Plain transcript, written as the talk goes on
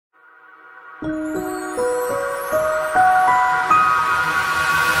This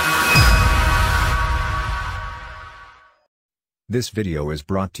video is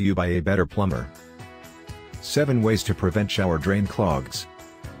brought to you by A Better Plumber. 7 ways to prevent shower drain clogs.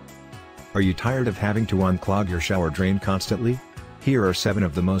 Are you tired of having to unclog your shower drain constantly? Here are 7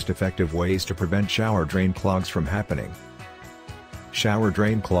 of the most effective ways to prevent shower drain clogs from happening. Shower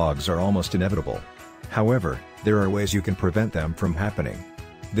drain clogs are almost inevitable. However, there are ways you can prevent them from happening.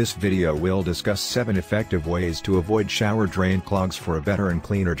 This video will discuss 7 effective ways to avoid shower drain clogs for a better and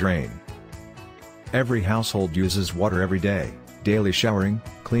cleaner drain. Every household uses water every day. Daily showering,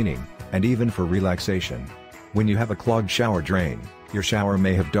 cleaning, and even for relaxation. When you have a clogged shower drain, your shower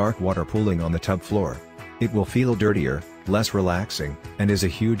may have dark water pooling on the tub floor. It will feel dirtier, less relaxing, and is a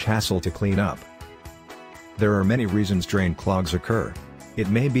huge hassle to clean up. There are many reasons drain clogs occur. It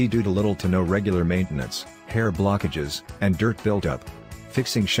may be due to little to no regular maintenance, hair blockages, and dirt buildup.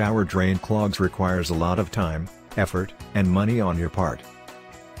 Fixing shower drain clogs requires a lot of time, effort, and money on your part.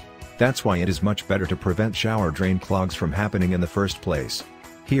 That's why it is much better to prevent shower drain clogs from happening in the first place.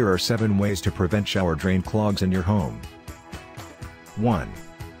 Here are 7 ways to prevent shower drain clogs in your home. 1.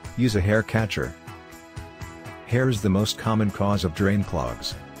 Use a hair catcher. Hair is the most common cause of drain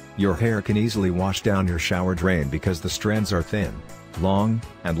clogs. Your hair can easily wash down your shower drain because the strands are thin, long,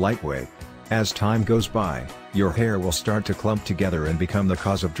 and lightweight. As time goes by, your hair will start to clump together and become the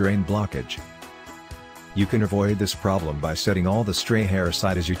cause of drain blockage. You can avoid this problem by setting all the stray hair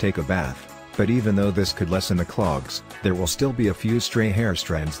aside as you take a bath, but even though this could lessen the clogs, there will still be a few stray hair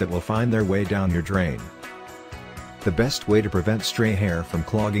strands that will find their way down your drain. The best way to prevent stray hair from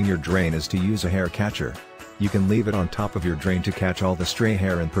clogging your drain is to use a hair catcher. You can leave it on top of your drain to catch all the stray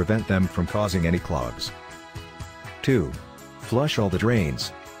hair and prevent them from causing any clogs. 2. Flush all the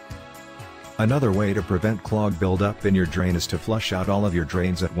drains. Another way to prevent clog buildup in your drain is to flush out all of your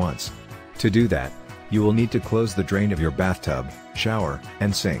drains at once. To do that, you will need to close the drain of your bathtub, shower,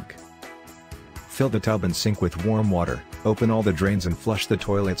 and sink. Fill the tub and sink with warm water, open all the drains and flush the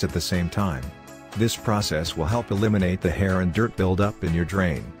toilets at the same time. This process will help eliminate the hair and dirt buildup in your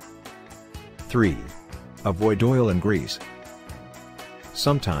drain. 3. Avoid oil and grease.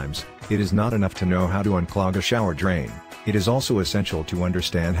 Sometimes, it is not enough to know how to unclog a shower drain, it is also essential to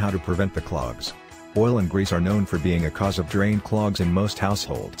understand how to prevent the clogs. Oil and grease are known for being a cause of drain clogs in most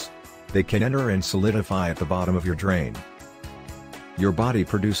households. They can enter and solidify at the bottom of your drain. Your body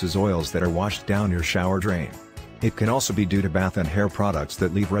produces oils that are washed down your shower drain. It can also be due to bath and hair products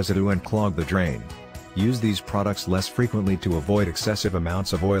that leave residue and clog the drain. Use these products less frequently to avoid excessive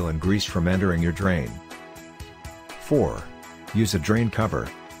amounts of oil and grease from entering your drain. 4. Use a drain cover.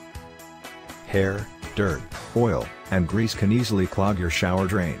 Hair, dirt, oil, and grease can easily clog your shower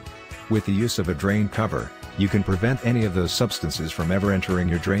drain. With the use of a drain cover, you can prevent any of those substances from ever entering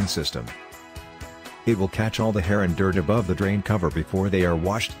your drain system. It will catch all the hair and dirt above the drain cover before they are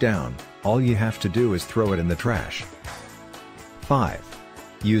washed down. All you have to do is throw it in the trash. 5.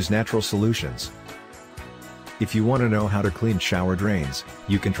 Use natural solutions. If you want to know how to clean shower drains,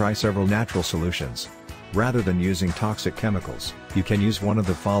 you can try several natural solutions. Rather than using toxic chemicals, you can use one of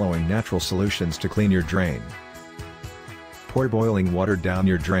the following natural solutions to clean your drain. Pour boiling water down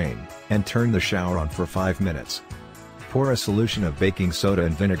your drain, and turn the shower on for 5 minutes. Pour a solution of baking soda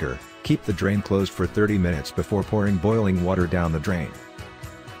and vinegar, keep the drain closed for 30 minutes before pouring boiling water down the drain.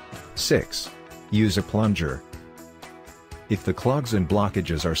 6. Use a plunger. If the clogs and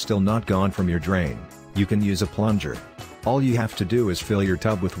blockages are still not gone from your drain, you can use a plunger. All you have to do is fill your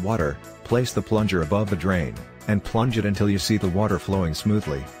tub with water, place the plunger above the drain, and plunge it until you see the water flowing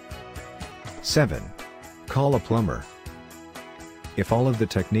smoothly. 7. Call a plumber. If all of the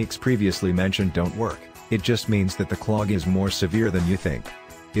techniques previously mentioned don't work, it just means that the clog is more severe than you think.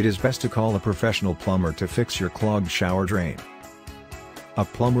 It is best to call a professional plumber to fix your clogged shower drain. A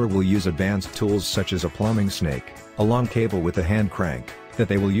plumber will use advanced tools such as a plumbing snake, a long cable with a hand crank, that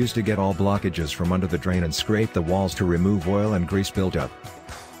they will use to get all blockages from under the drain and scrape the walls to remove oil and grease buildup.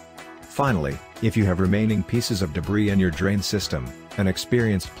 Finally, if you have remaining pieces of debris in your drain system, an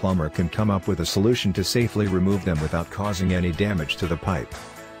experienced plumber can come up with a solution to safely remove them without causing any damage to the pipe.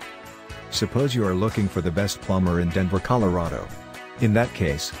 Suppose you are looking for the best plumber in Denver, Colorado. In that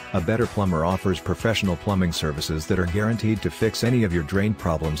case, A Better Plumber offers professional plumbing services that are guaranteed to fix any of your drain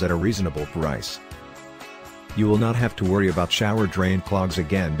problems at a reasonable price. You will not have to worry about shower drain clogs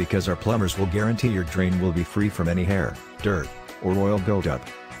again because our plumbers will guarantee your drain will be free from any hair, dirt, or oil buildup.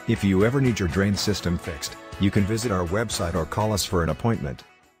 If you ever need your drain system fixed, you can visit our website or call us for an appointment.